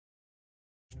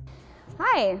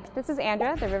Hi, this is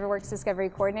Andra, the Riverworks Discovery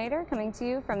Coordinator, coming to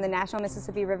you from the National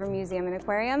Mississippi River Museum and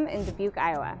Aquarium in Dubuque,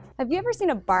 Iowa. Have you ever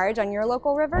seen a barge on your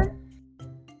local river?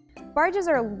 Barges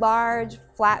are large,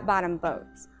 flat-bottom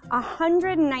boats,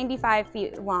 195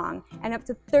 feet long and up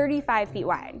to 35 feet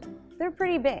wide. They're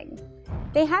pretty big.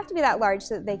 They have to be that large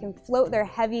so that they can float their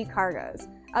heavy cargoes,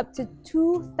 up to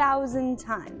 2,000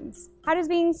 tons. How does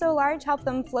being so large help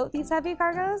them float these heavy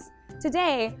cargoes?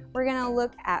 Today, we're going to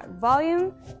look at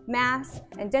volume, mass,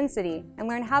 and density and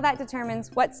learn how that determines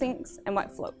what sinks and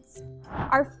what floats.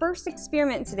 Our first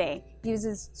experiment today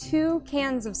uses 2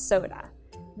 cans of soda.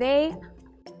 They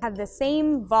have the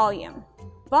same volume.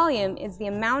 Volume is the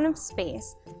amount of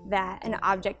space that an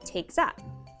object takes up.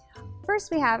 First,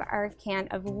 we have our can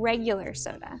of regular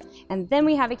soda, and then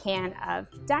we have a can of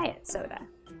diet soda.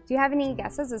 Do you have any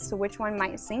guesses as to which one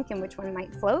might sink and which one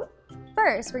might float?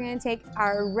 First, we're going to take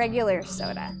our regular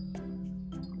soda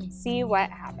and see what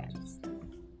happens.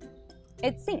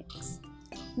 It sinks.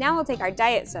 Now we'll take our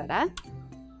diet soda.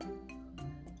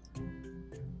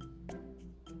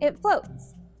 It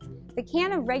floats. The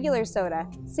can of regular soda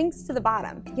sinks to the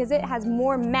bottom because it has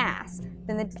more mass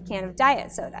than the can of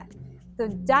diet soda. The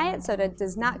diet soda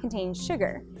does not contain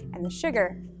sugar, and the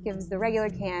sugar gives the regular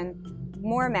can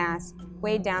more mass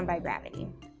weighed down by gravity.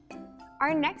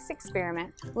 Our next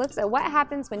experiment looks at what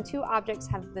happens when 2 objects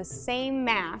have the same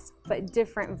mass but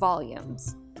different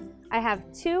volumes. I have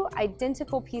 2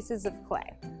 identical pieces of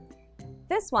clay.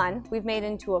 This one we've made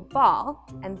into a ball,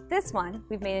 and this one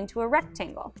we've made into a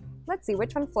rectangle. Let's see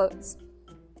which one floats.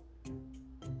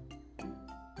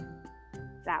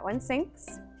 That one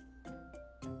sinks,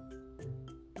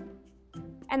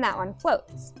 and that one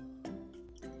floats.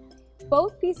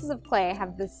 Both pieces of clay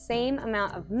have the same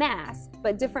amount of mass,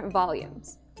 but different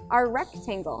volumes. Our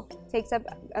rectangle takes up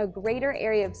a greater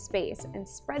area of space and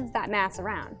spreads that mass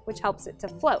around, which helps it to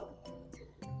float.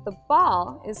 The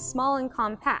ball is small and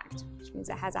compact, which means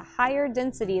it has a higher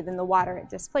density than the water it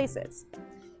displaces.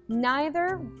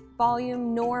 Neither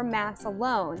volume nor mass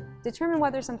alone determine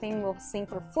whether something will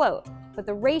sink or float, but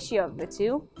the ratio of the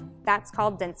two, that's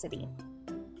called density.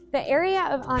 The area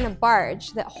on a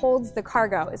barge that holds the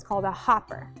cargo is called a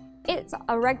hopper. It's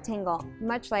a rectangle,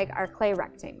 much like our clay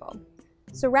rectangle.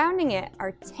 Surrounding it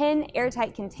are 10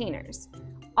 airtight containers.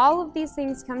 All of these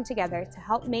things come together to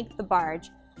help make the barge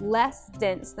less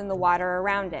dense than the water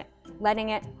around it,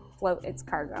 letting it float its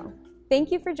cargo. Thank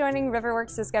you for joining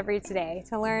Riverworks Discovery today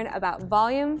to learn about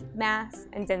volume, mass,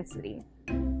 and density.